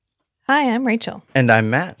Hi, I'm Rachel. And I'm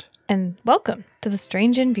Matt. And welcome to the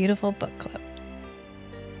Strange and Beautiful Book Club.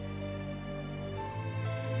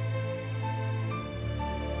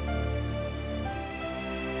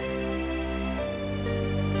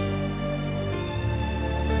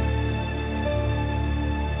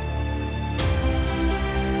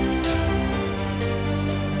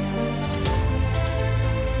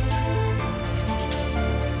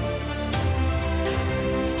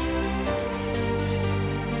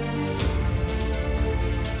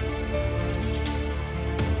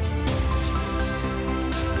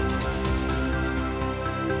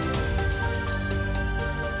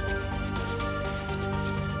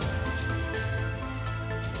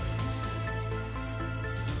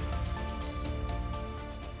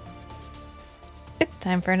 It's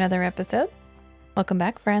time for another episode. Welcome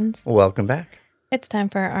back, friends. Welcome back. It's time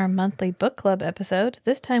for our monthly book club episode.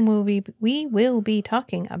 This time we will be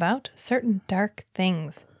talking about Certain Dark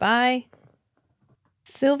Things by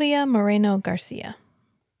Silvia Moreno-Garcia,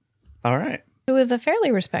 All right. who is a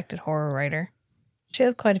fairly respected horror writer. She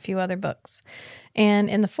has quite a few other books. And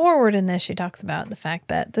in the foreword in this, she talks about the fact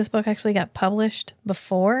that this book actually got published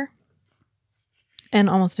before and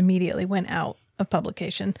almost immediately went out of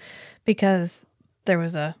publication because there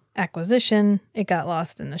was a acquisition, it got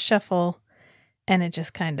lost in the shuffle, and it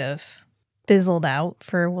just kind of fizzled out,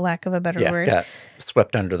 for lack of a better word. Got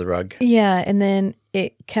swept under the rug. Yeah, and then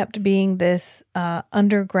it kept being this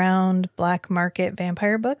underground black market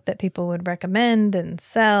vampire book that people would recommend and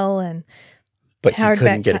sell, but you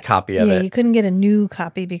couldn't get a copy of it. Yeah, you couldn't get a new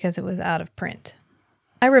copy because it was out of print.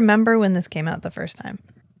 I remember when this came out the first time.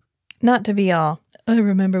 Not to be all, I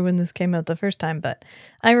remember when this came out the first time, but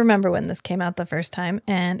I remember when this came out the first time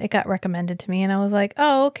and it got recommended to me and I was like,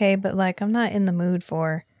 oh, okay, but like I'm not in the mood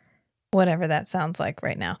for whatever that sounds like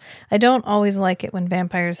right now. I don't always like it when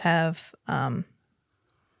vampires have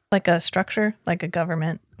like a structure, like a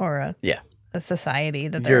government or a society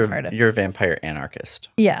that they're a part of. You're a vampire anarchist.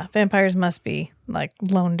 Yeah, vampires must be like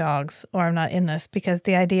lone dogs or I'm not in this, because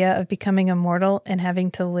the idea of becoming immortal and having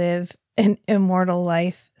to live an immortal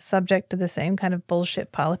life subject to the same kind of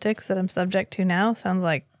bullshit politics that I'm subject to now sounds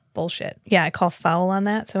like bullshit. Yeah, I call foul on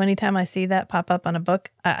that. So anytime I see that pop up on a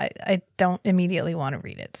book, I don't immediately want to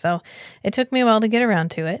read it. So it took me a while to get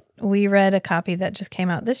around to it. We read a copy that just came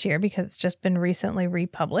out this year because it's just been recently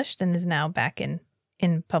republished and is now back in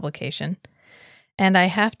publication. And I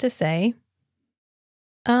have to say,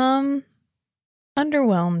 underwhelmed.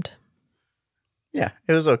 Yeah,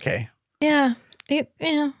 it was okay. Yeah, it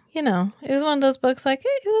was one of those books like,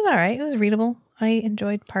 it was all right. It was readable. I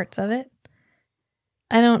enjoyed parts of it.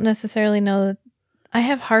 I don't necessarily know that I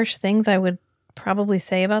have harsh things I would probably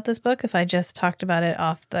say about this book if I just talked about it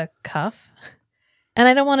off the cuff. And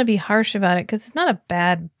I don't want to be harsh about it because it's not a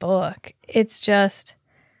bad book. It's just,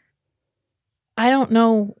 I don't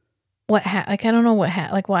know what I don't know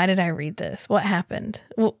what why did I read this? What happened?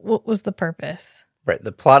 What was the purpose? Right.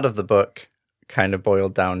 The plot of the book kind of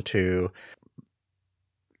boiled down to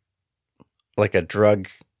like a drug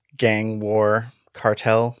gang war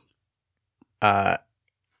cartel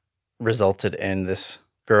resulted in this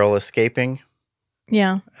girl escaping.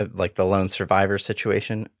 Yeah. Like the lone survivor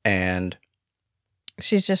situation. And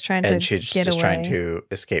she's just trying to get away. Trying to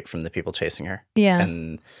escape from the people chasing her. Yeah.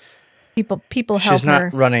 And people help her. She's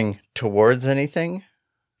not running towards anything.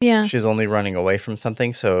 Yeah. She's only running away from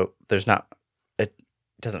something. So it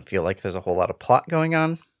doesn't feel like there's a whole lot of plot going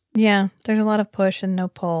on. Yeah. There's a lot of push and no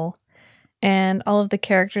pull. And all of the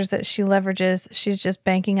characters that she leverages, she's just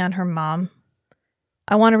banking on her mom.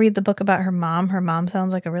 I want to read the book about her mom. Her mom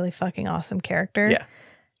sounds like a really fucking awesome character. Yeah.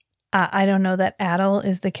 I don't know that Adel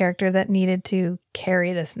is the character that needed to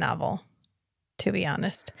carry this novel, to be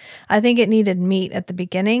honest. I think it needed meat at the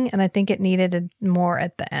beginning, and I think it needed more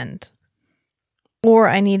at the end. Or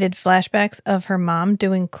I needed flashbacks of her mom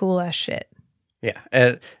doing cool-ass shit. Yeah.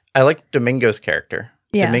 And I like Domingo's character.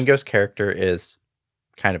 Yeah. Domingo's character is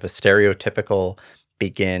kind of a stereotypical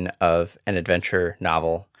begin of an adventure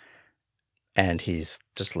novel. And he's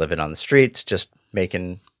just living on the streets, just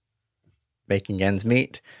making ends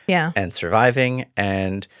meet. Yeah. And surviving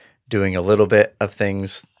and doing a little bit of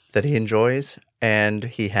things that he enjoys. And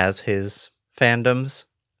he has his fandoms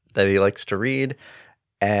that he likes to read.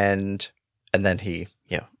 And then he,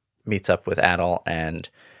 meets up with Adel, and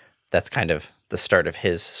that's kind of the start of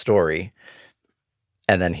his story.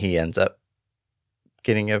 And then he ends up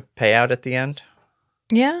getting a payout at the end.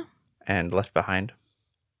 Yeah. And left behind.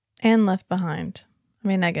 I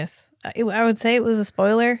mean, I guess I would say it was a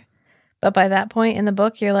spoiler, but by that point in the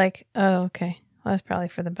book, you're like, oh, okay. Well, that's probably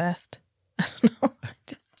for the best. I don't know.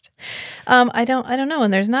 I don't know.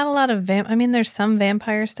 And there's not a lot of I mean, there's some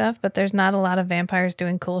vampire stuff, but there's not a lot of vampires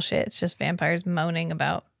doing cool shit. It's just vampires moaning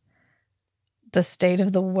about the state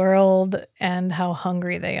of the world and how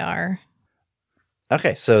hungry they are.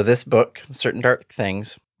 Okay, so this book, Certain Dark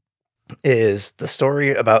Things, is the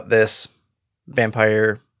story about this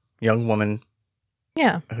vampire young woman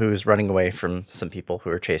who's running away from some people who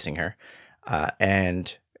are chasing her.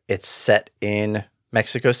 And it's set in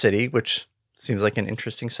Mexico City, which seems like an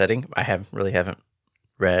interesting setting. I haven't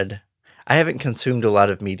consumed a lot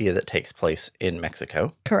of media that takes place in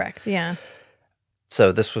Mexico. Correct, yeah.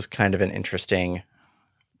 So this was kind of an interesting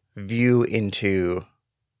view into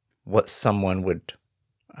what someone would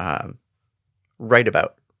write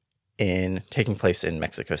about in taking place in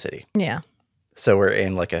Mexico City. Yeah. So we're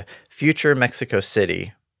in like a future Mexico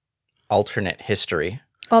City alternate history.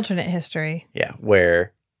 Alternate history. Yeah,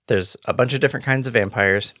 where there's a bunch of different kinds of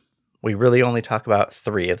vampires. We really only talk about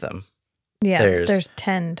 3 of them. Yeah, there's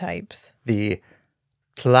 10 types. The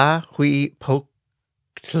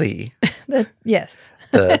Tlahuipoctli. Yes.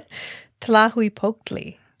 The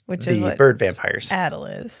Tlahuipoctli, which is what bird vampires. Adel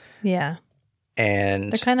is. Yeah.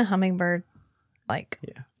 And they're kind of hummingbird-like.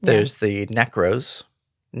 Yeah. There's the Necros.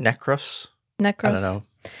 Necros? I don't know.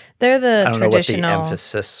 They're the I don't traditional. know what the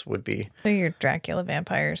emphasis would be. They're your Dracula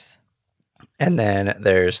vampires. And then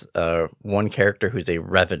there's one character who's a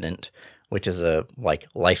revenant, which is a like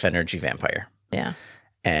life energy vampire. Yeah.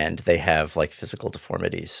 And they have like physical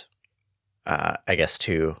deformities, I guess,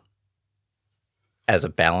 as a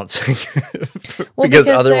balancing. because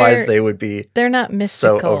otherwise they would be they're not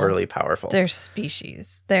mystical. So overly powerful. They're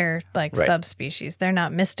species. They're like subspecies. They're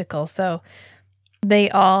not mystical. So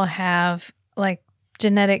they all have like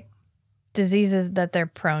genetic diseases that they're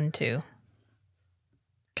prone to.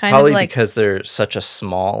 Probably like, because they're such a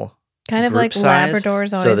small kind of like size,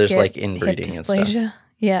 Labradors always so there's get like inbreeding and stuff. Yeah.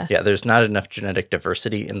 Yeah, there's not enough genetic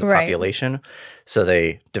diversity in the population, so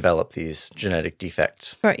they develop these genetic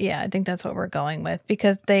defects. But yeah, I think that's what we're going with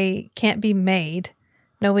because they can't be made.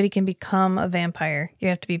 Nobody can become a vampire. You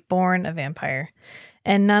have to be born a vampire.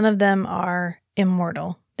 And none of them are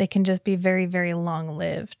immortal. They can just be very, very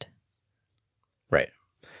long-lived. Right.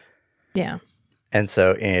 Yeah. And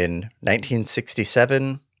so in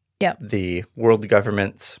 1967, the world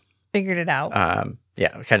governments figured it out.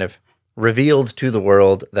 Kind of revealed to the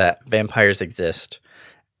world that vampires exist.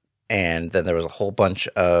 And then there was a whole bunch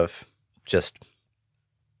of just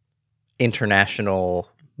international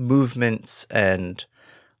movements and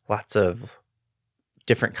lots of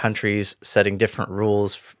different countries setting different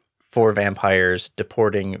rules for vampires,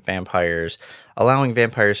 deporting vampires, allowing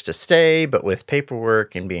vampires to stay, but with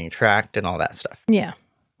paperwork and being tracked and all that stuff. Yeah.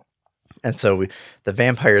 And so the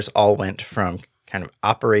vampires all went from kind of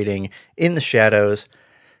operating in the shadows,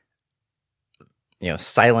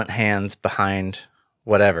 silent hands behind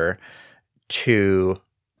whatever, to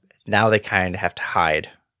now they kind of have to hide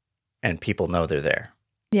and people know they're there.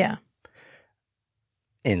 Yeah.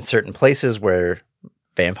 In certain places where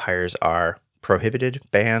vampires are prohibited,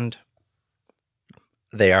 banned,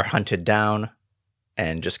 they are hunted down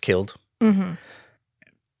and just killed. Mm-hmm.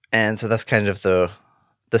 And so that's kind of the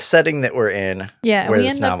setting that we're in. Yeah, where we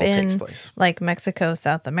this end up novel in takes place. like Mexico,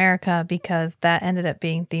 South America, because that ended up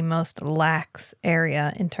being the most lax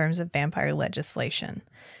area in terms of vampire legislation.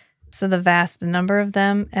 So the vast number of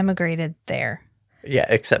them emigrated there. Yeah,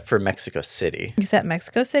 except for Mexico City. Except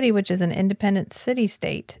Mexico City, which is an independent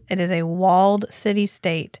city-state. It is a walled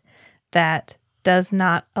city-state that does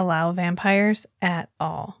not allow vampires at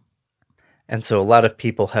all. And so a lot of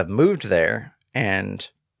people have moved there, and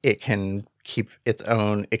it can keep its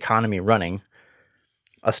own economy running.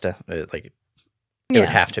 It would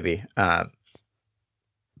have to be.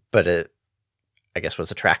 But it, I guess,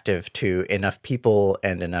 was attractive to enough people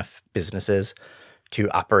and enough businesses to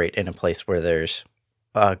operate in a place where there's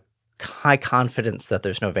high confidence that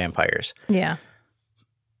there's no vampires. Yeah.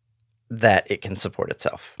 That it can support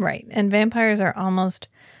itself. Right. And vampires are almost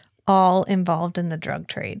all involved in the drug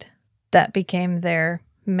trade. That became their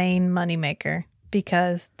main moneymaker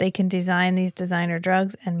because they can design these designer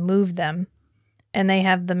drugs and move them. And they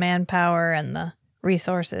have the manpower and the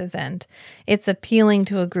resources. And it's appealing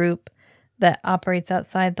to a group that operates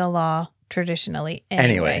outside the law traditionally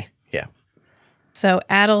anyway. Yeah. So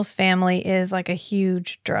Adel's family is like a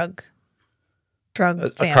huge drug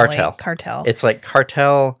family. Cartel. It's like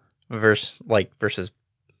cartel versus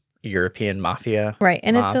European mafia. Right.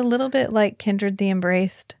 And it's a little bit like Kindred the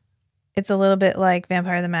Embraced. It's a little bit like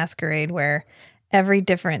Vampire the Masquerade, where every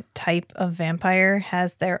different type of vampire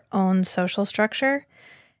has their own social structure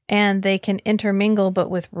and they can intermingle, but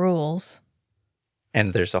with rules.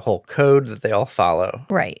 And there's a whole code that they all follow.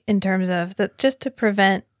 Right. In terms of just to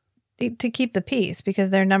keep the peace, because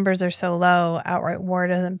their numbers are so low, outright war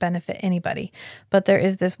doesn't benefit anybody. But there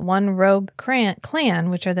is this one rogue clan,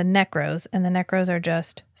 which are the Necros, and the Necros are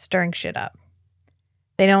just stirring shit up.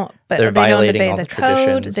 They don't Violating obey all the the code.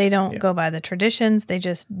 traditions. They don't go by the traditions. They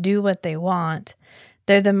just do what they want.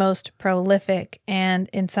 They're the most prolific and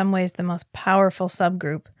in some ways the most powerful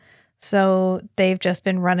subgroup. So they've just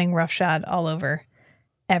been running roughshod all over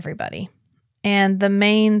everybody. And the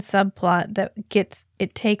main subplot that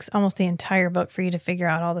it takes almost the entire book for you to figure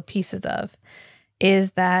out all the pieces of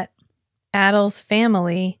is that Adel's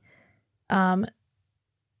family,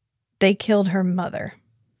 they killed her mother.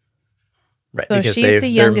 Right, so because she's the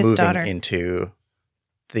youngest moving daughter into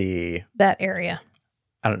that area.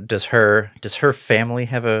 Does her family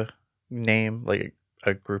have a name, like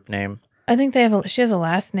a group name? I think she has a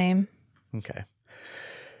last name. Okay.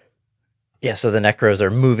 Yeah, so the Necros are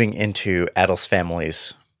moving into Adel's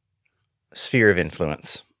family's sphere of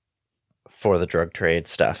influence for the drug trade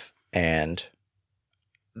stuff. And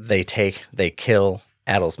they kill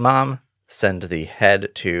Adel's mom, send the head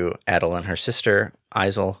to Adel and her sister,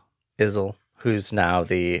 Isel, who's now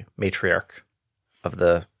the matriarch of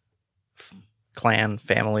the clan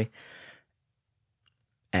family.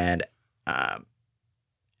 And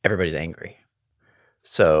everybody's angry.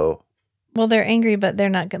 So... Well, they're angry, but they're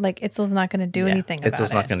not good. Like, Itzel's not going to do anything about it.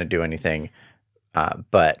 Itzel's not going to do anything.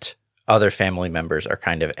 But other family members are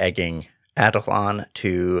kind of egging Adel on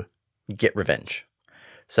to get revenge.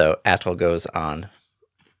 So Adel goes on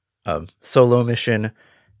a solo mission,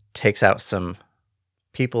 takes out some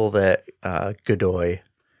people that Godoy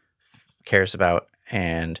cares about,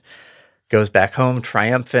 and goes back home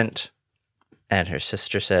triumphant. And her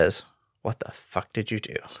sister says, "What the fuck did you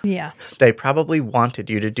do?" Yeah. They probably wanted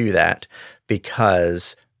you to do that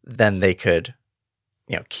because then they could,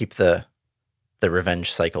 keep the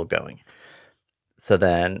revenge cycle going. So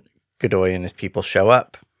then Godoy and his people show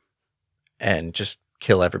up and just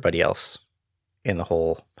kill everybody else in the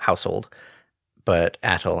whole household. But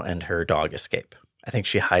Adel and her dog escape. I think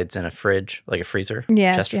she hides in a fridge, like a freezer.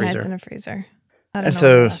 Yeah, she hides in a freezer. And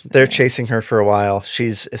so they're chasing her for a while.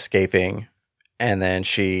 She's escaping. And then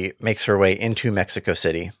she makes her way into Mexico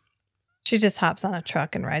City. She just hops on a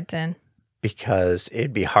truck and rides in. Because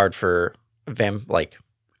it'd be hard for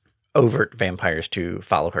overt vampires to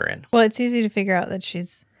follow her in. Well, it's easy to figure out that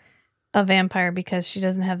she's a vampire because she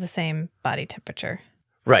doesn't have the same body temperature.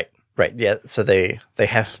 Right. Yeah. So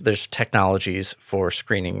there's technologies for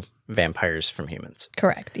screening vampires from humans.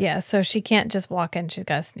 Correct. Yeah. So she can't just walk in. She's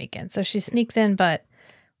got to sneak in. So she sneaks in, but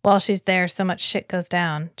while she's there, so much shit goes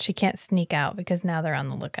down. She can't sneak out because now they're on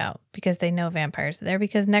the lookout because they know vampires are there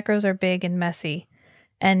because Necros are big and messy.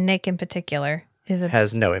 And Nick in particular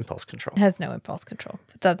has no impulse control. I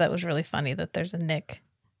thought that was really funny that there's a Nick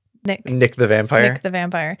the vampire. Nick the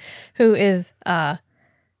vampire, who is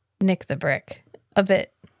Nick the Brick. A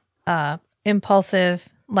bit impulsive,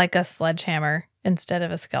 like a sledgehammer instead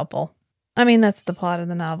of a scalpel. I mean, that's the plot of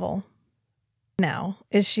the novel. Now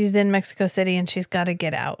is she's in Mexico City and she's got to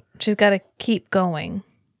get out. She's got to keep going.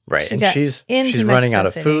 Right, and she's running out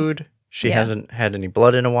of food. She hasn't had any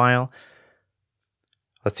blood in a while.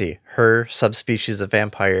 Let's see. Her subspecies of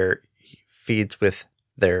vampire feeds with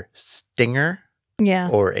their stinger,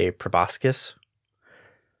 or a proboscis.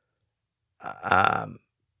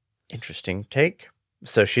 Interesting take.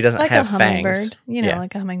 So she doesn't have fangs.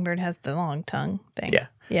 Like a hummingbird has the long tongue thing.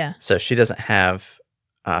 Yeah. So she doesn't have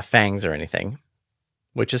fangs or anything,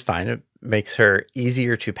 which is fine. It makes her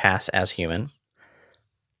easier to pass as human.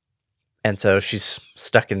 And so she's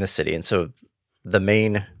stuck in the city. And so the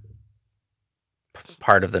main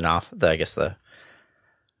part of the novel, the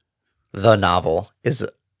novel is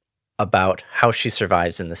about how she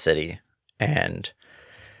survives in the city. And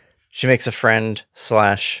she makes a friend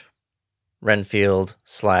 / Renfield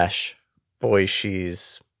 / boy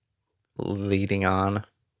she's leading on.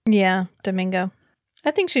 Yeah, Domingo.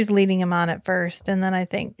 I think she's leading him on at first, and then I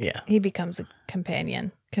think he becomes a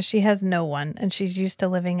companion because she has no one, and she's used to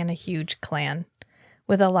living in a huge clan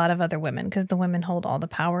with a lot of other women because the women hold all the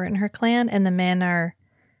power in her clan, and the men are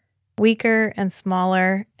weaker and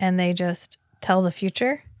smaller, and they just tell the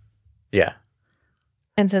future. Yeah.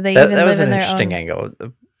 And so they even live in their own... That was an interesting angle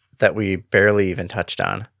that we barely even touched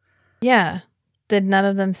on. Yeah. Did none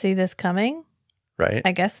of them see this coming? Right.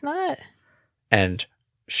 I guess not. And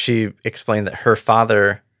she explained that her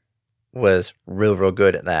father was real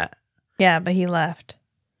good at that. Yeah, but he left.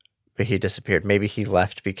 But he disappeared. Maybe he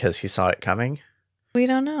left because he saw it coming. We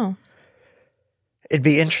don't know. It'd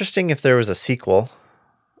be interesting if there was a sequel.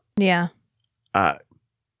 Yeah.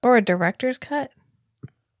 Or a director's cut.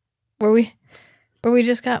 where we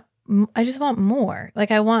just got, I just want more. Like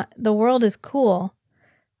the world is cool,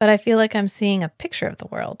 but I feel like I'm seeing a picture of the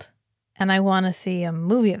world and I want to see a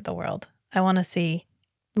movie of the world. I want to see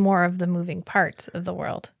more of the moving parts of the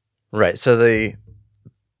world. Right. So the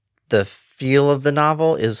feel of the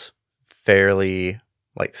novel is fairly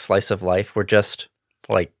like slice of life. We're just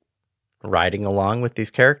like riding along with these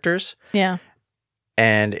characters. Yeah.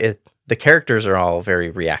 And the characters are all very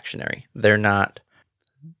reactionary. They're not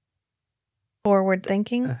forward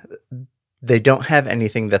thinking. They don't have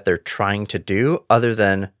anything that they're trying to do other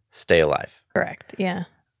than stay alive. Correct. Yeah.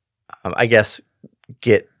 I guess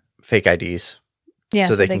get fake IDs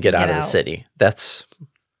so they can get out of the city. That's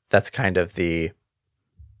kind of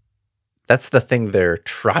that's the thing they're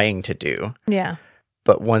trying to do. Yeah.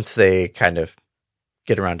 But once they kind of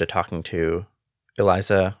get around to talking to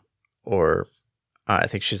Eliza, or I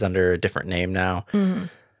think she's under a different name now,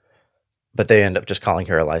 but they end up just calling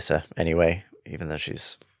her Eliza anyway, even though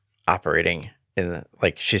she's operating in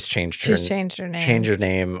she's changed her name. Changed her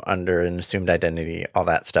name under an assumed identity, all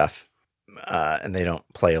that stuff. And they don't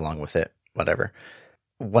play along with it, whatever.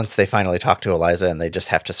 Once they finally talk to Eliza and they just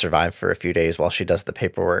have to survive for a few days while she does the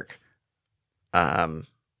paperwork,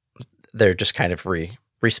 they're just kind of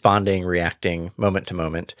responding, reacting moment to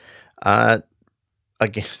moment,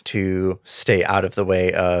 again, to stay out of the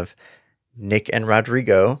way of Nick and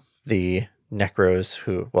Rodrigo, the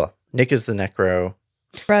Necros Nick is the Necro.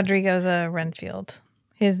 Rodrigo's a Renfield.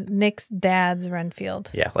 Nick's dad's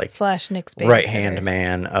Renfield. Yeah, / Nick's babysitter. Right-hand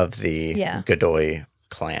man of the Godoy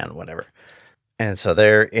clan, whatever. And so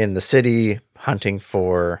they're in the city hunting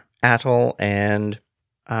for Atle, and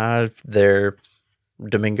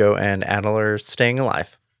Domingo and Atle are staying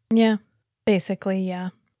alive. Yeah, basically, yeah.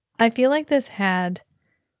 I feel like this had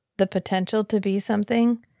the potential to be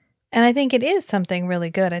something, and I think it is something really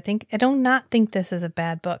good. I do not think this is a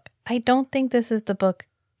bad book. I don't think this is the book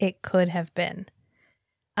it could have been.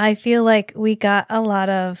 I feel like we got a lot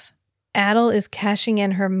of Atle is cashing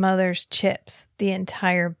in her mother's chips the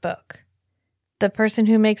entire book. The person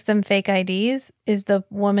who makes them fake IDs is the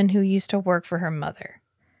woman who used to work for her mother.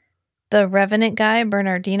 The Revenant guy,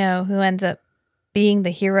 Bernardino, who ends up being the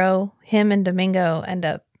hero, him and Domingo end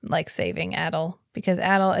up saving Atle, because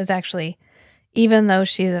Atle is actually, even though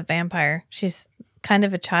she's a vampire, she's kind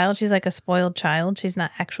of a child. She's like a spoiled child. She's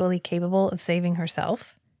not actually capable of saving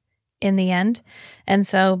herself in the end. And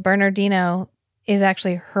so Bernardino is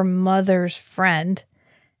actually her mother's friend.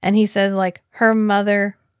 And he says her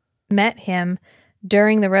mother met him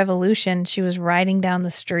during the revolution. She was riding down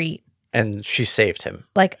the street. And she saved him.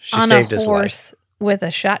 She on saved a his horse life with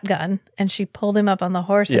a shotgun. And she pulled him up on the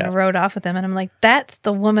horse and rode off with him. And I'm like, that's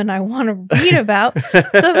the woman I want to read about.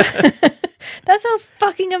 That sounds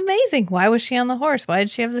fucking amazing. Why was she on the horse? Why did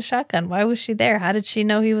she have the shotgun? Why was she there? How did she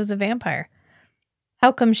know he was a vampire?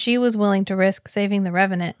 How come she was willing to risk saving the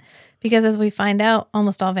Revenant? Because as we find out,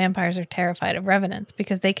 almost all vampires are terrified of Revenants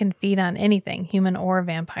because they can feed on anything, human or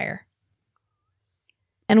vampire.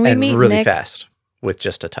 And we meet really Nick fast with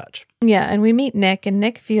just a touch. Yeah, and we meet Nick, and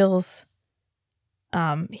Nick feels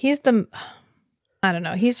he's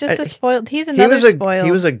just a spoiled. He's another spoiled.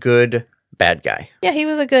 He was a good bad guy. Yeah, he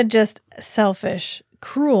was a good, just selfish,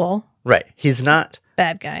 cruel. Right. He's not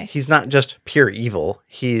bad guy. He's not just pure evil.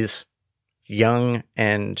 He's young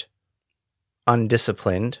and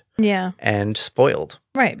undisciplined. Yeah. And spoiled.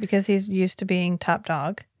 Right, because he's used to being top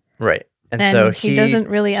dog. Right. And so he doesn't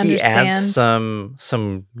really understand. He adds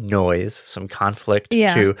some noise, some conflict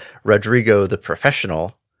to Rodrigo the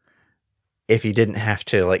professional. If he didn't have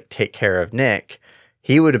to take care of Nick,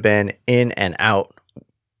 he would have been in and out,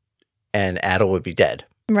 and Atle would be dead.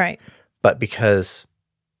 Right. But because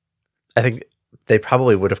I think they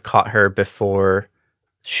probably would have caught her before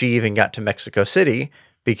she even got to Mexico City,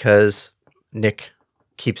 because Nick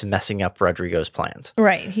keeps messing up Rodrigo's plans.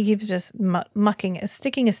 Right. He keeps just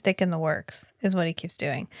sticking a stick in the works is what he keeps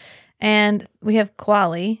doing. And we have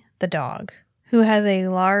Quali, the dog, who has a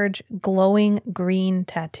large glowing green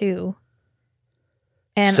tattoo.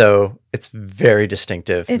 And so it's very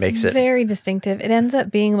distinctive. It's very distinctive. It ends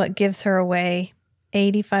up being what gives her away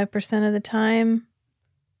 85% of the time.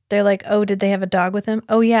 They're like, oh, did they have a dog with him?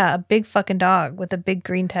 Oh, yeah, a big fucking dog with a big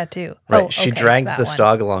green tattoo. Right. Oh, she drags this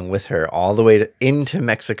dog along with her all the way into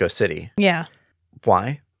Mexico City. Yeah.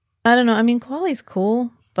 Why? I don't know. I mean, Quali's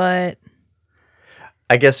cool, but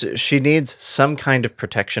I guess she needs some kind of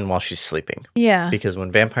protection while she's sleeping. Yeah. Because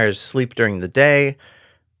when vampires sleep during the day,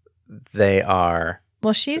 they are...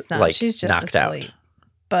 Well, she's not. She's just knocked asleep. Out.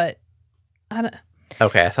 But I don't...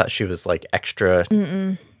 Okay, I thought she was extra...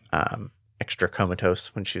 extra comatose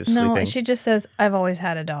when she was sleeping. No, she just says, I've always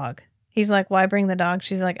had a dog. He's like, why bring the dog?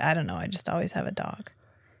 She's like, I don't know. I just always have a dog.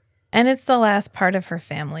 And it's the last part of her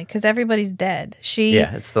family because everybody's dead.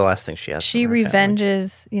 It's the last thing she has. She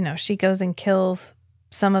revenges, she goes and kills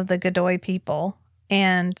some of the Godoy people,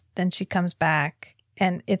 and then she comes back,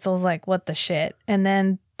 and Itzel's like, what the shit? And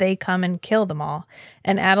then they come and kill them all.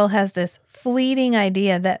 And Adel has this fleeting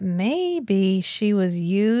idea that maybe she was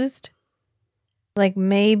used. Like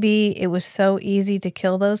maybe it was so easy to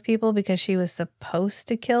kill those people because she was supposed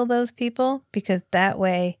to kill those people because that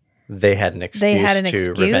way they had an excuse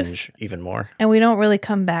to revenge even more. And we don't really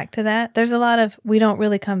come back to that. There's a lot of we don't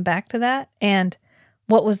really come back to that. And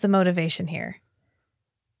what was the motivation here?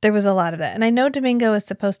 There was a lot of that. And I know Domingo is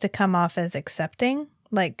supposed to come off as accepting,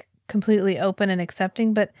 like completely open and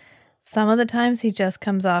accepting, but some of the times he just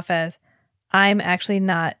comes off as I'm actually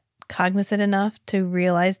not cognizant enough to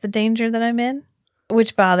realize the danger that I'm in,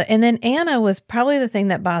 which bothered. And then Anna was probably the thing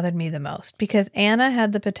that bothered me the most because Anna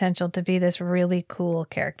had the potential to be this really cool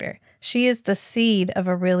character. She is the seed of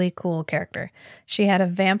a really cool character. She had a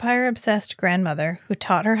vampire-obsessed grandmother who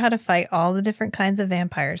taught her how to fight all the different kinds of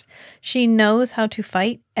vampires. She knows how to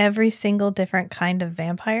fight every single different kind of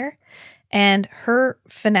vampire. And her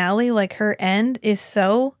finale, like her end, is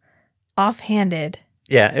so offhanded.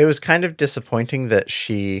 Yeah, it was kind of disappointing that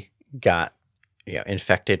she got,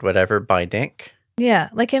 infected, whatever, by Nick. Yeah,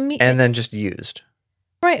 and then just used.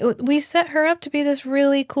 Right. We set her up to be this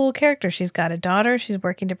really cool character. She's got a daughter. She's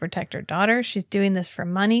working to protect her daughter. She's doing this for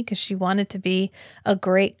money because she wanted to be a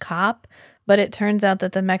great cop. But it turns out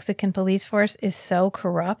that the Mexican police force is so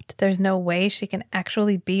corrupt. There's no way she can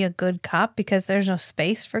actually be a good cop because there's no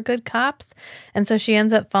space for good cops. And so she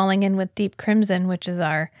ends up falling in with Deep Crimson, which is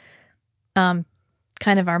our kind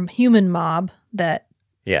of our human mob that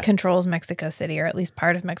controls Mexico City, or at least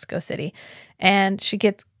part of Mexico City. And she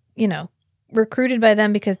gets, recruited by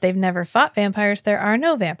them because they've never fought vampires. There are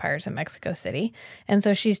no vampires in Mexico City. And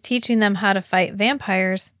so she's teaching them how to fight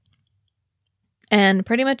vampires. And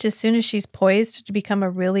pretty much as soon as she's poised to become a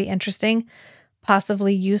really interesting,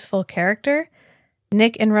 possibly useful character,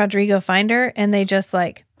 Nick and Rodrigo find her and they just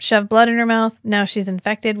shove blood in her mouth. Now she's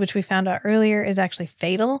infected, which we found out earlier is actually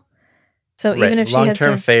fatal. So even if she had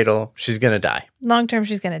long-term fatal, she's going to die. Long-term,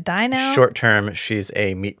 she's going to die now. Short-term, she's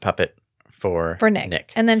a meat puppet for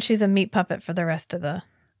Nick. And then she's a meat puppet for the rest of the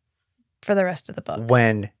book.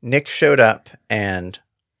 When Nick showed up and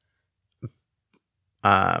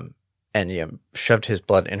shoved his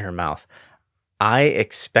blood in her mouth, I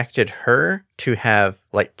expected her to have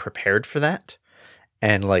prepared for that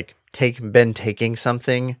and been taking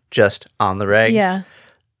something just on the regs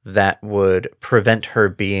that would prevent her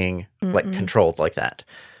being controlled like that.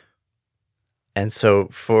 And so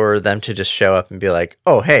for them to just show up and be like,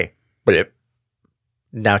 oh, hey,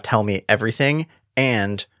 now tell me everything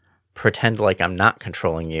and pretend like I'm not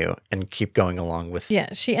controlling you and keep going along with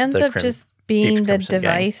she ends up just being the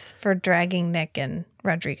device for dragging Nick and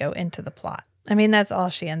Rodrigo into the plot. I mean, that's all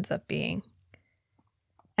she ends up being.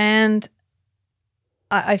 And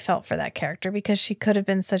I felt for that character because she could have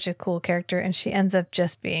been such a cool character and she ends up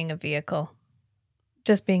just being a vehicle.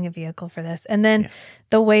 Just being a vehicle for this. And then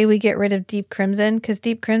the way we get rid of Deep Crimson, because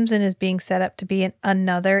Deep Crimson is being set up to be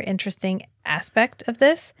another interesting aspect of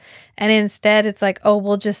this. And instead it's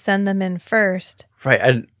we'll just send them in first.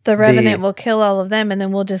 Right. The Revenant will kill all of them and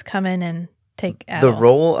then we'll just come in and take Adel. The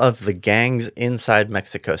role of the gangs inside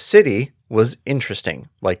Mexico City was interesting.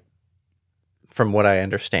 From what I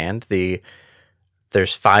understand,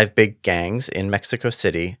 there's 5 big gangs in Mexico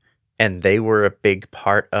City, and they were a big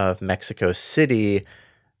part of Mexico City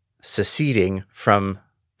seceding from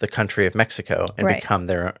the country of Mexico and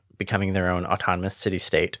becoming their own autonomous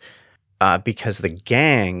city-state because the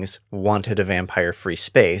gangs wanted a vampire-free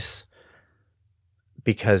space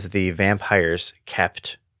because the vampires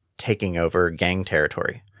kept taking over gang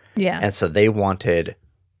territory. Yeah. And so they wanted,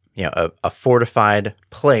 a fortified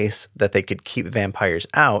place that they could keep vampires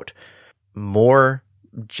out more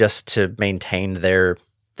just to maintain their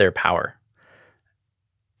power.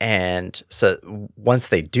 And so once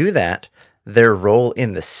they do that, their role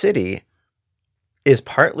in the city is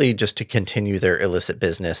partly just to continue their illicit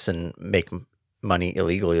business and make money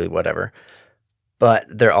illegally, whatever. But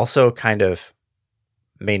they're also kind of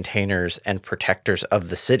maintainers and protectors of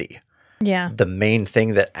the city. Yeah. The main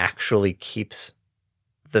thing that actually keeps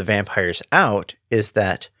the vampires out is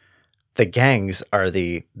that the gangs are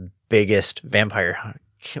the biggest vampire,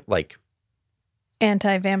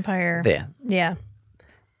 anti-vampire. Yeah.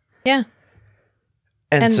 Yeah.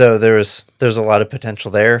 And so there's a lot of potential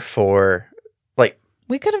there for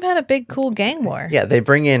we could have had a big cool gang war. Yeah, they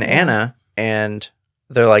bring in Anna and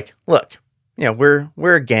they're like, look,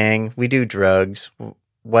 we're a gang, we do drugs,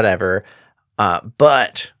 whatever.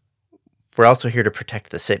 But we're also here to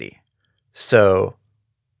protect the city. So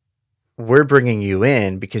we're bringing you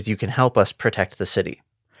in because you can help us protect the city.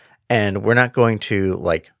 And we're not going to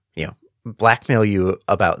blackmail you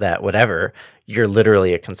about that, whatever. You're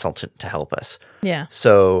literally a consultant to help us. Yeah.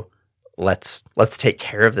 So let's take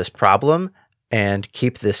care of this problem and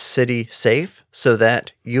keep this city safe so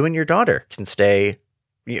that you and your daughter can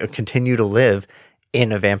continue to live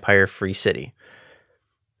in a vampire-free city.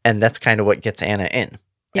 And that's kind of what gets Anna in.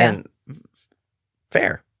 Yeah. And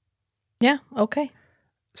fair. Yeah. Okay.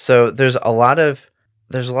 So there's a lot of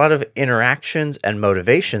interactions and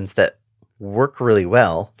motivations that work really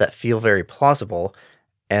well, that feel very plausible,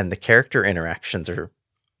 and the character interactions are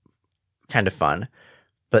kind of fun.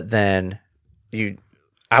 But then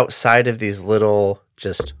outside of these little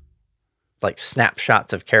just like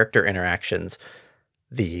snapshots of character interactions,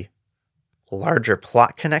 the larger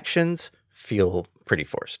plot connections feel pretty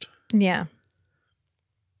forced. Yeah.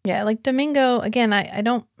 Yeah, like Domingo, again,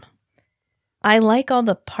 I like all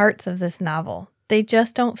the parts of this novel. They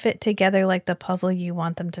just don't fit together like the puzzle you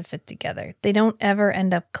want them to fit together. They don't ever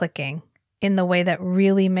end up clicking in the way that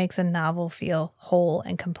really makes a novel feel whole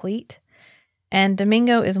and complete. And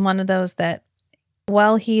Domingo is one of those that,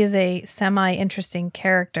 while he is a semi-interesting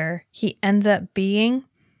character, he ends up being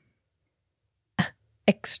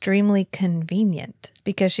extremely convenient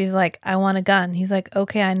because she's like, I want a gun. He's like,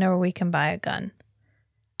 okay, I know where we can buy a gun.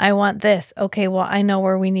 I want this. Okay, well, I know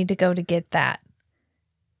where we need to go to get that.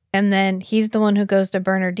 And then he's the one who goes to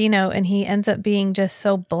Bernardino, and he ends up being just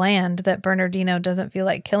so bland that Bernardino doesn't feel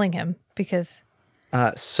like killing him because...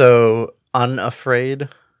 So unafraid?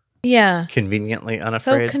 Yeah. Conveniently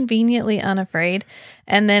unafraid? So conveniently unafraid.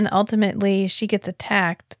 And then ultimately she gets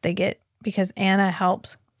attacked. Because Anna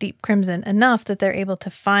helps Deep Crimson enough that they're able to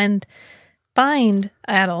find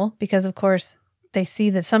Adel, because of course they see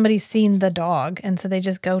that somebody's seen the dog, and so they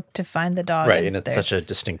just go to find the dog. Right, and it's such a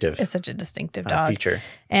distinctive dog feature.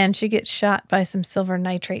 And she gets shot by some silver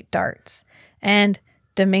nitrate darts. And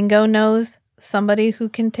Domingo knows somebody who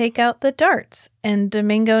can take out the darts, and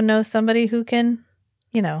Domingo knows somebody who can,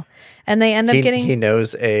 and they end up getting... He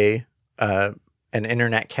knows an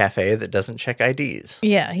internet cafe that doesn't check IDs.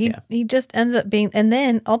 Yeah, he just ends up being... And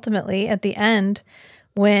then ultimately at the end,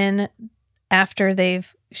 when after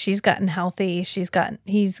she's gotten healthy, he's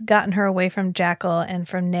gotten her away from Jackal and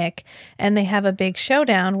from Nick, and they have a big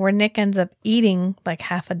showdown where Nick ends up eating like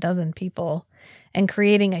half a dozen people and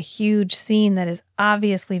creating a huge scene that is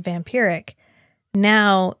obviously vampiric.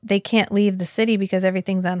 Now they can't leave the city because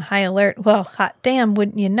everything's on high alert. Well, hot damn,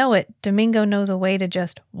 wouldn't you know it, Domingo knows a way to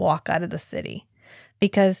just walk out of the city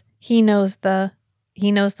because he knows the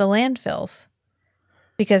landfills,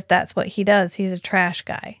 because that's what he does. He's a trash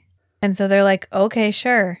guy. And so they're like, okay,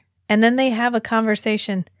 sure. And then they have a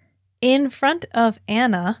conversation in front of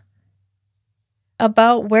Anna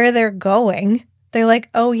about where they're going. They're like,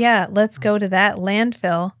 oh yeah, let's go to that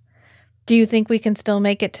landfill. Do you think we can still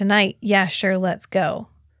make it tonight? Yeah, sure, let's go.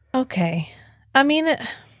 Okay. I mean,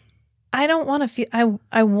 I don't want to feel...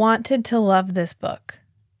 I wanted to love this book.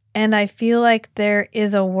 And I feel like there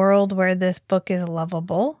is a world where this book is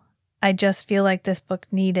lovable. I just feel like this book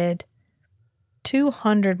needed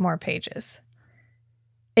 200 more pages.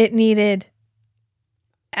 It needed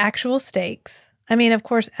actual stakes. I mean, of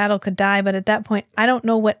course, Adel could die, but at that point, I don't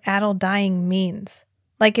know what Adel dying means.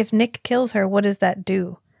 Like, if Nick kills her, what does that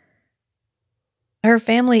do? Her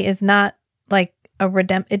family is not like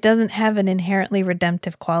it doesn't have an inherently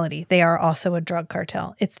redemptive quality. They are also a drug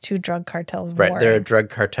cartel. It's two drug cartels. Right. warring. They're a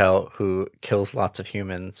drug cartel who kills lots of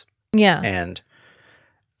humans. Yeah. And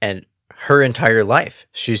her entire life,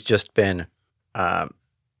 she's just been,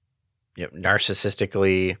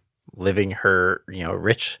 narcissistically living her,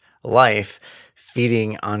 rich life,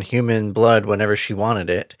 feeding on human blood whenever she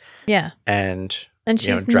wanted it. Yeah. And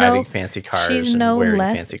she's driving fancy cars and wearing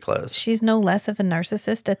fancy clothes. She's no less of a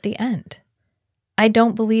narcissist at the end. I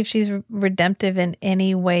don't believe she's redemptive in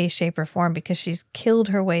any way, shape, or form because she's killed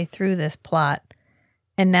her way through this plot,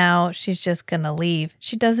 and now she's just going to leave.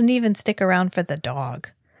 She doesn't even stick around for the dog.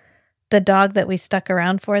 The dog that we stuck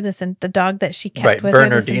around for this, and the dog that she kept with her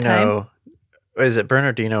this entire time. Is it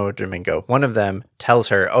Bernardino or Domingo? One of them tells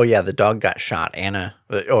her, oh yeah, the dog got shot. Anna,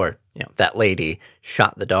 or that lady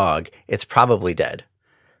shot the dog. It's probably dead.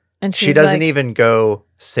 And she doesn't even go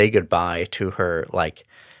say goodbye to her, like,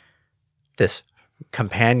 this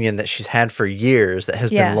companion that she's had for years that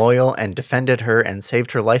has been loyal and defended her and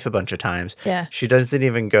saved her life a bunch of times. Yeah. She doesn't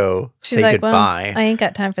even go say goodbye. Well, I ain't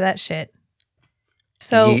got time for that shit.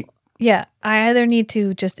 So Yeah, I either need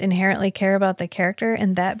to just inherently care about the character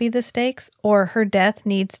and that be the stakes, or her death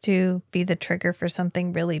needs to be the trigger for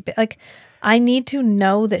something really big. Like, I need to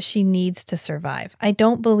know that she needs to survive. I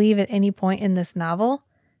don't believe at any point in this novel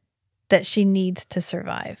that she needs to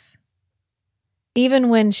survive. Even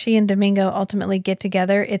when she and Domingo ultimately get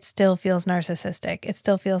together, it still feels narcissistic. It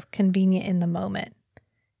still feels convenient in the moment.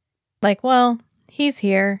 Like, well, he's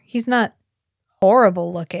here. He's not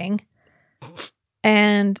horrible looking.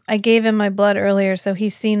 And I gave him my blood earlier, so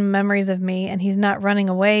he's seen memories of me and he's not running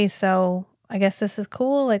away. So I guess this is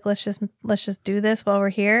cool. Like, let's just do this while we're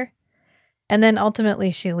here. And then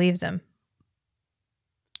ultimately she leaves him.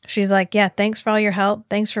 She's like, yeah, thanks for all your help.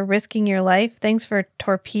 Thanks for risking your life. Thanks for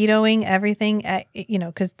torpedoing everything at,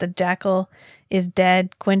 because the jackal is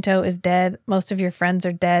dead. Quinto is dead. Most of your friends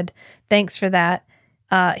are dead. Thanks for that.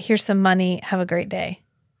 Here's some money. Have a great day.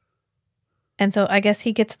 And so I guess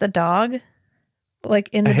he gets the dog. Like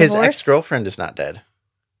in the His divorce? ex-girlfriend is not dead.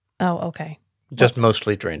 Oh, okay. Just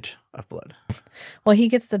mostly drained of blood. Well, he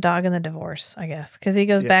gets the dog in the divorce, I guess, because he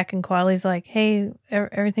goes back and Quali's like, hey,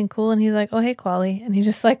 everything cool? And he's like, oh, hey, Quali. And he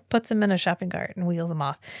just like puts him in a shopping cart and wheels him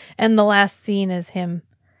off. And the last scene is him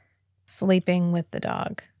sleeping with the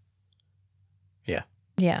dog. Yeah.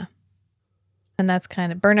 Yeah. And that's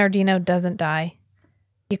kind of, Bernardino doesn't die.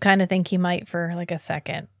 You kind of think he might for like a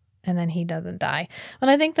second. And then he doesn't die.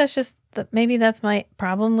 And I think that's just, maybe that's my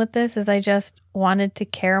problem with this, is I just wanted to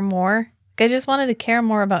care more. I just wanted to care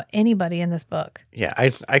more about anybody in this book. Yeah,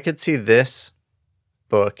 I could see this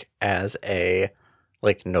book as a,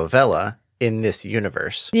 like, novella in this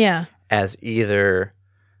universe. Yeah. As either,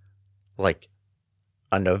 like,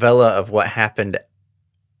 a novella of what happened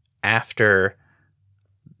after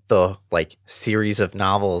the, like, series of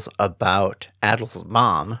novels about Adel's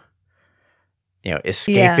mom.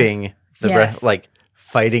 Escaping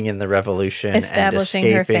fighting in the revolution, establishing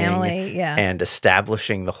and her family, and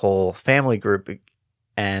establishing the whole family group.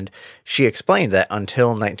 And she explained that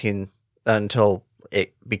until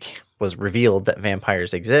it was revealed that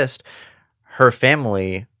vampires exist, her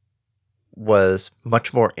family was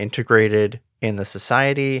much more integrated in the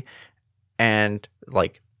society and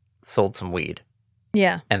like sold some weed.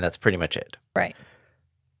 Yeah. And that's pretty much it. Right.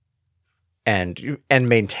 And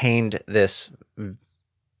maintained this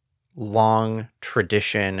long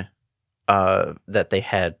tradition that they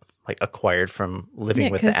had like acquired from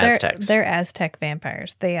living with the Aztecs. They're Aztec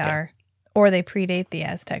vampires. They are, or they predate the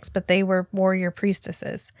Aztecs, but they were warrior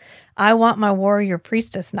priestesses. I want my warrior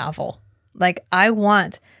priestess novel. Like, I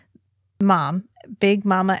want mom, Big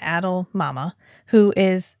Mama Adel Mama, who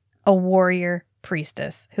is a warrior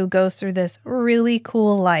priestess who goes through this really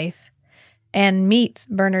cool life and meets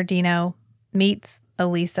Bernardino, meets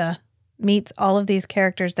Elisa, meets all of these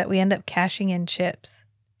characters that we end up cashing in chips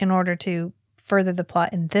in order to further the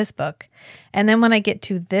plot in this book. And then when I get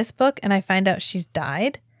to this book and I find out she's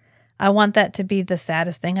died, I want that to be the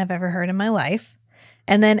saddest thing I've ever heard in my life.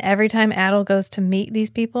 And then every time Adel goes to meet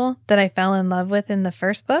these people that I fell in love with in the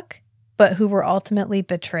first book, but who were ultimately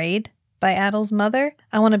betrayed by Adel's mother,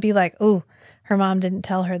 I want to be like, oh, her mom didn't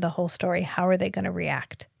tell her the whole story. How are they going to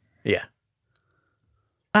react? Yeah.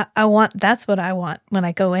 That's what I want when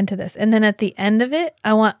I go into this. And then at the end of it,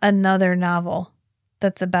 I want another novel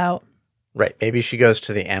that's about. Right. Maybe she goes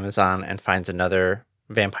to the Amazon and finds another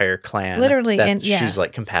vampire clan. Literally. That she's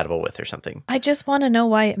like compatible with or something. I just want to know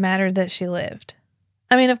why it mattered that she lived.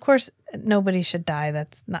 I mean, of course, nobody should die.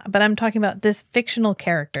 That's not, but I'm talking about this fictional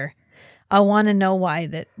character. I want to know why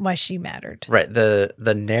she mattered. Right.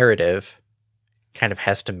 The narrative kind of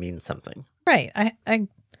has to mean something. Right.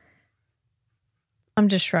 I'm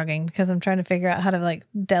just shrugging because I'm trying to figure out how to like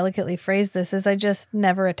delicately phrase this, as I just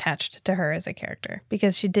never attached to her as a character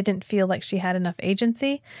because she didn't feel like she had enough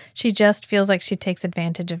agency. She just feels like she takes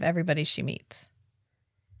advantage of everybody she meets.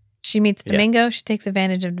 She meets Domingo. She takes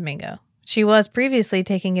advantage of Domingo. She was previously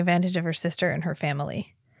taking advantage of her sister and her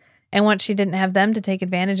family. And once she didn't have them to take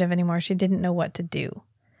advantage of anymore, she didn't know what to do.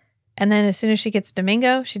 And then as soon as she gets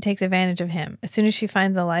Domingo, she takes advantage of him. As soon as she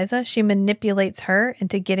finds Eliza, she manipulates her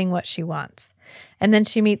into getting what she wants. And then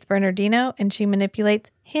she meets Bernardino and she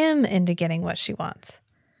manipulates him into getting what she wants.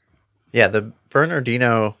 Yeah, the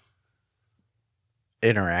Bernardino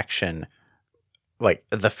interaction, like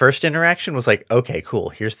the first interaction was like, okay, cool.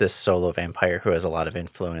 Here's this solo vampire who has a lot of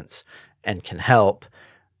influence and can help,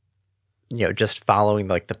 just following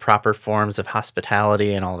like the proper forms of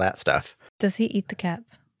hospitality and all that stuff. Does he eat the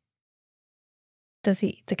cats? So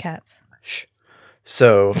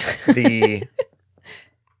the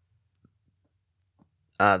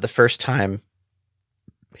first time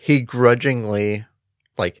he grudgingly,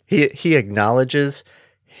 like he acknowledges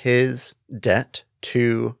his debt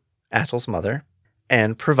to Atol's mother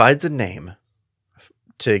and provides a name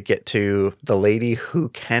to get to the lady who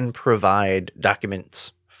can provide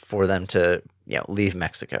documents for them to, leave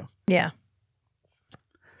Mexico. Yeah.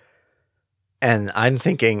 And I'm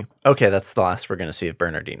thinking, okay, that's the last we're going to see of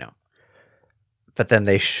Bernardino. But then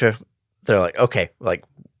they're like, okay, like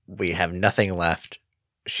we have nothing left.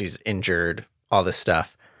 She's injured, all this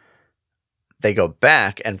stuff. They go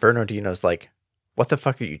back and Bernardino's like, what the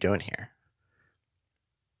fuck are you doing here?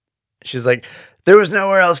 She's like, there was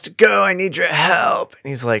nowhere else to go. I need your help. And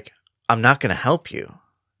he's like, I'm not going to help you.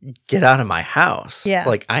 Get out of my house. Yeah.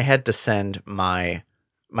 Like I had to send my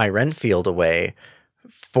Renfield away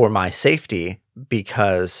for my safety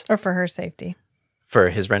because... Or for her safety. For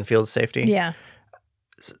his Renfield's safety? Yeah.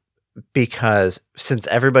 Because since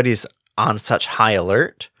everybody's on such high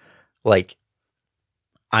alert, like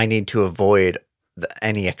I need to avoid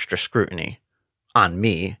any extra scrutiny on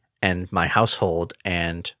me and my household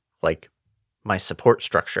and like my support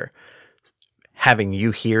structure. Having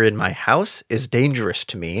you here in my house is dangerous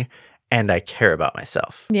to me and I care about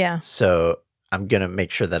myself. Yeah. So I'm going to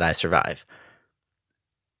make sure that I survive.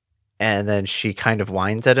 And then she kind of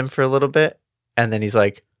whines at him for a little bit. And then he's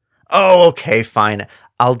like, oh, okay, fine.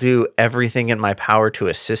 I'll do everything in my power to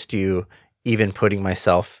assist you, even putting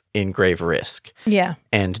myself in grave risk. Yeah.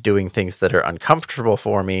 And doing things that are uncomfortable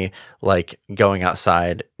for me, like going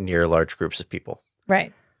outside near large groups of people.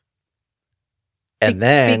 Right. And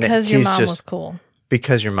then because your mom was cool.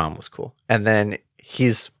 Because your mom was cool. And then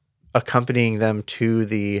he's accompanying them to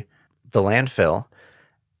the landfill,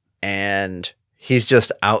 and he's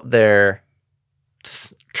just out there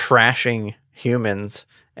trashing humans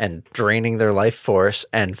and draining their life force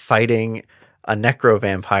and fighting a necro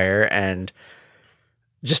vampire and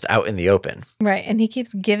just out in the open. Right. And he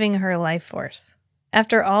keeps giving her life force.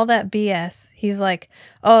 After all that BS, he's like,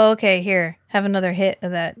 oh, okay, here, have another hit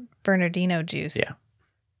of that Bernardino juice. Yeah.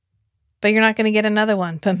 But you're not going to get another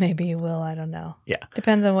one, but maybe you will. I don't know. Yeah.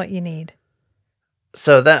 Depends on what you need.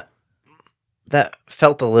 So that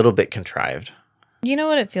felt a little bit contrived. You know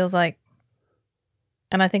what it feels like?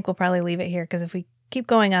 And I think we'll probably leave it here because if we keep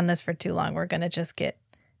going on this for too long, we're going to just get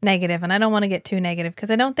negative. And I don't want to get too negative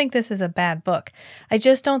because I don't think this is a bad book. I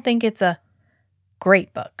just don't think it's a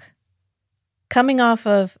great book. Coming off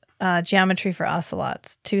of Geometry for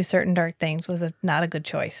Ocelots to Certain Dark Things was not a good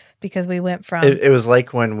choice because we went from... It was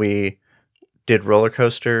like when we did roller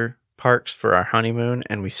coaster parks for our honeymoon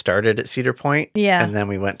and we started at Cedar Point. Yeah. And then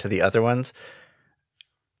we went to the other ones.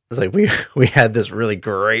 It's like we had this really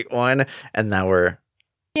great one and now we're...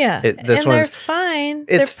 Yeah. This and one's they're fine.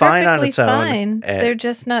 It's they're fine on its fine. own. They're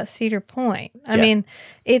just not Cedar Point. I Yeah. mean,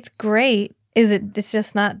 it's great. It's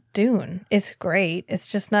just not Dune. It's great. It's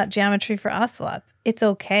just not Geometry for Ocelots. It's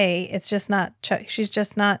okay. It's just not she's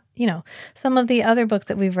just not, some of the other books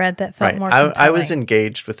that we've read that felt more compelling. I was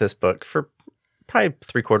engaged with this book for probably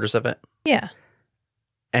 3/4 of it. Yeah.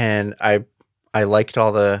 And I liked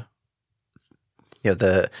all the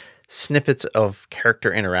the snippets of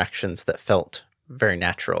character interactions that felt very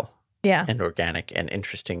natural. Yeah. And organic and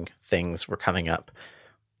interesting things were coming up.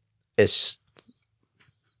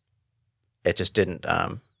 It just didn't,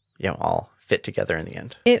 all fit together in the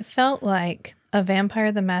end. It felt like a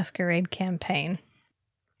Vampire the Masquerade campaign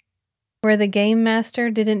where the game master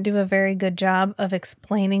didn't do a very good job of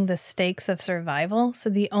explaining the stakes of survival. So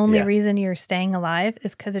the only reason you're staying alive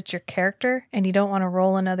is because it's your character and you don't want to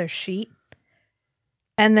roll another sheet.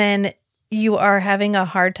 And then you are having a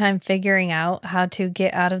hard time figuring out how to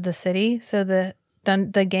get out of the city. So the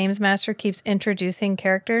games master keeps introducing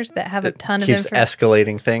characters that have a ton of information. Keeps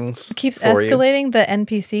escalating things. Keeps escalating the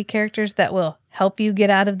NPC characters that will help you get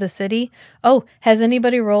out of the city. Oh, has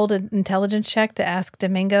anybody rolled an intelligence check to ask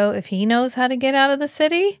Domingo if he knows how to get out of the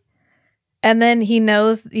city? And then he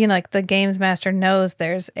knows, like the games master knows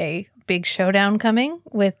there's a big showdown coming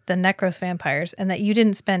with the Necros vampires and that you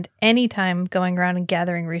didn't spend any time going around and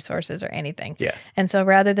gathering resources or anything. Yeah. And so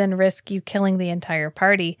rather than risk you killing the entire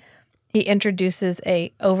party, he introduces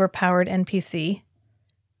a overpowered NPC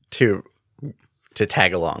to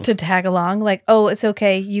tag along. To tag along. Like, oh, it's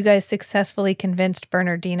okay. You guys successfully convinced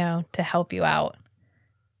Bernardino to help you out.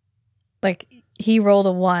 Like, he rolled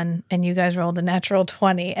a 1 and you guys rolled a natural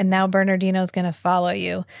 20 and now Bernardino's going to follow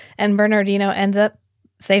you. And Bernardino ends up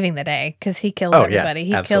saving the day because he kills everybody.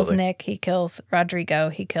 He kills Nick. He kills Rodrigo.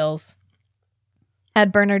 He kills...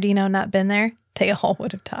 Had Bernardino not been there, they all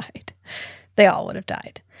would have died. They all would have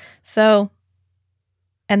died. So,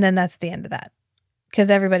 and then that's the end of that. Because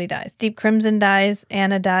everybody dies. Deep Crimson dies.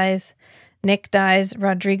 Anna dies. Nick dies.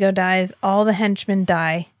 Rodrigo dies. All the henchmen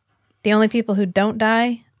die. The only people who don't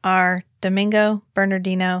die are Domingo,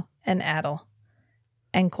 Bernardino, and Adel.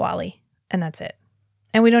 and Quali, and that's it.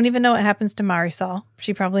 And we don't even know what happens to Marisol.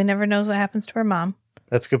 She probably never knows what happens to her mom.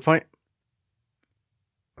 That's a good point.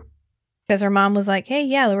 Because her mom was like, hey,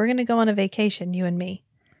 yeah, we're going to go on a vacation, you and me.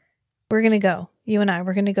 We're going to go. You and I,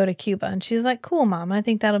 we're going to go to Cuba. And she's like, cool, Mom. I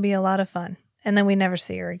think that'll be a lot of fun. And then we never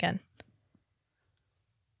see her again.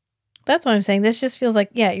 That's what I'm saying. This just feels like,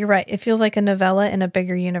 yeah, you're right. It feels like a novella in a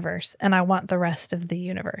bigger universe. And I want the rest of the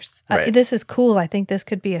universe. Right. This is cool. I think this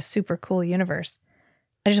could be a super cool universe.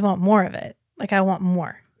 I just want more of it. Like, I want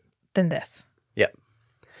more than this. Yep.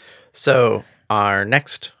 So our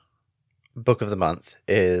next book of the month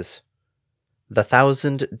is The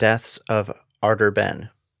 1,000 Deaths of Arter Ben.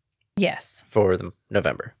 Yes. For the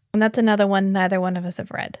November. And that's another one neither one of us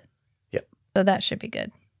have read. Yep. So that should be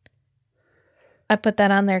good. I put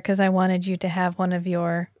that on there because I wanted you to have one of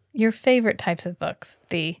your favorite types of books.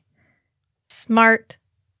 The smart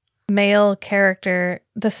male character,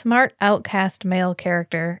 the smart outcast male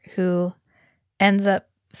character who ends up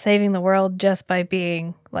saving the world just by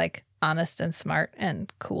being like honest and smart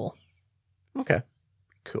and cool. Okay.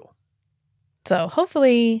 Cool. So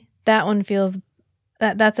hopefully that one feels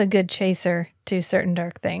that's a good chaser to certain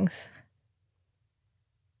dark things.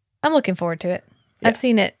 I'm looking forward to it. Yeah. I've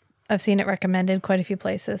seen it recommended quite a few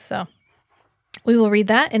places, so we will read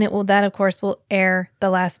that, and that of course will air the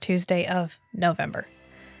last Tuesday of November.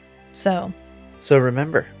 So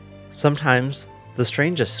remember, sometimes the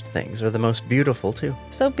strangest things are the most beautiful too.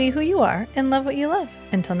 So be who you are and love what you love.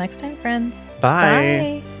 Until next time, friends.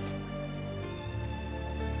 Bye. Bye.